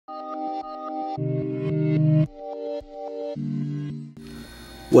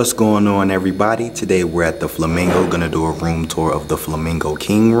What's going on, everybody? Today we're at the Flamingo, gonna do a room tour of the Flamingo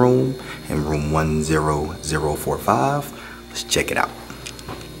King Room in room 10045. Let's check it out.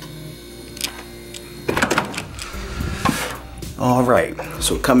 All right,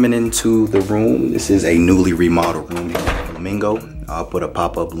 so coming into the room, this is a newly remodeled room here at Flamingo. I'll put a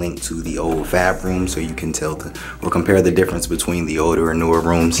pop-up link to the old fab room so you can tell or compare the difference between the older and newer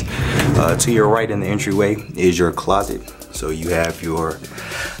rooms. To your right in the entryway is your closet. So you have your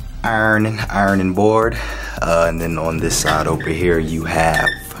ironing board, and then on this side over here you have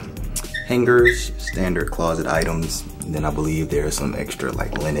hangers, standard closet items, and then I believe there's some extra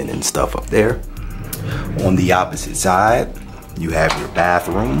like linen and stuff up there. On the opposite side you have your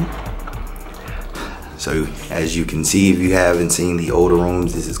bathroom. So as you can see, if you haven't seen the older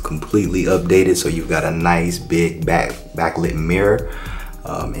rooms, this is completely updated. So you've got a nice big backlit mirror,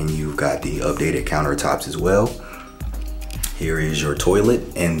 and you've got the updated countertops as well. Here is your toilet,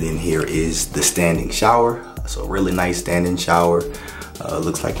 and then here is the standing shower. So really nice standing shower.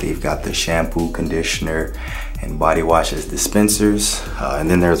 Looks like they've got the shampoo, conditioner, and body wash as dispensers. And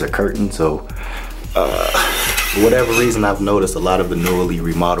then there's a curtain. So for whatever reason, I've noticed a lot of the newly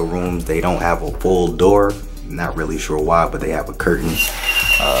remodeled rooms, they don't have a full door. Not really sure why, but they have a curtain.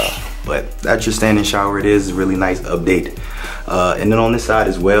 But that's your standing shower. It is a really nice update. And then on this side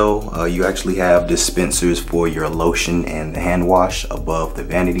as well, you actually have dispensers for your lotion and the hand wash above the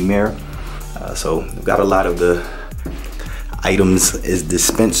vanity mirror. So we've got a lot of the items as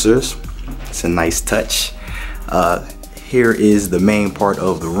dispensers. It's a nice touch. Here is the main part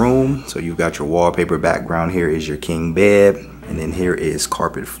of the room. So you've got your wallpaper background. Here is your king bed. And then here is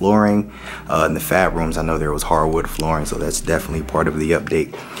carpet flooring. In the fab rooms, I know there was hardwood flooring, so that's definitely part of the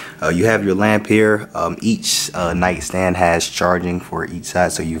update. You have your lamp here. Each nightstand has charging for each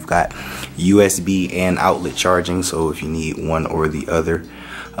side. So you've got USB and outlet charging. So if you need one or the other,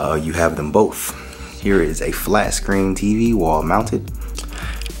 you have them both. Here is a flat screen TV wall mounted.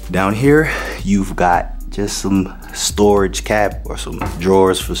 Down here, you've got just some storage or some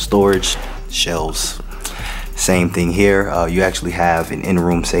drawers for storage, shelves. Same thing here. You actually have an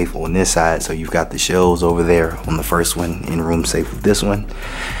in-room safe on this side, so you've got the shelves over there on the first one, in-room safe with this one.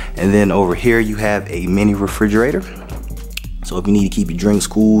 And then over here you have a mini refrigerator. So if you need to keep your drinks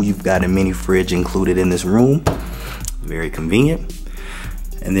cool, you've got a mini fridge included in this room. Very convenient.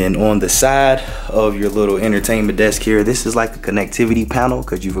 And then on the side of your little entertainment desk here, this is like a connectivity panel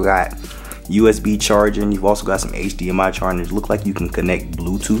because you've got USB charging. You've also got some HDMI chargers. Look like you can connect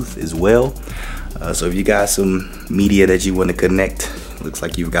Bluetooth as well. So if you got some media that you want to connect, looks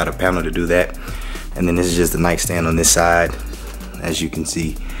like you've got a panel to do that. And then this is just the nightstand on this side. As you can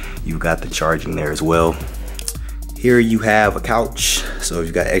see, you've got the charging there as well. Here you have a couch. So if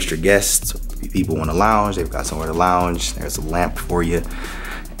you've got extra guests, if people want to lounge, they've got somewhere to lounge. There's a lamp for you.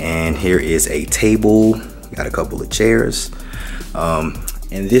 And here is a table. Got a couple of chairs.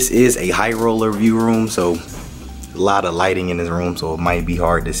 And this is a high roller view room, so a lot of lighting in this room, so it might be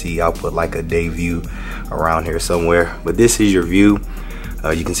hard to see. I'll put like a day view around here somewhere. But this is your view.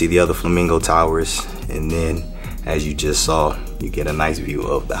 You can see the other Flamingo towers, and then as you just saw, you get a nice view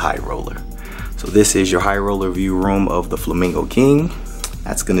of the high roller. So this is your high roller view room of the Flamingo King.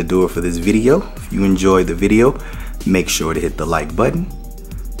 That's gonna do it for this video. If you enjoyed the video, make sure to hit the like button.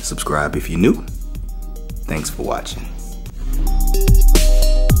 Subscribe if you're new. Thanks for watching.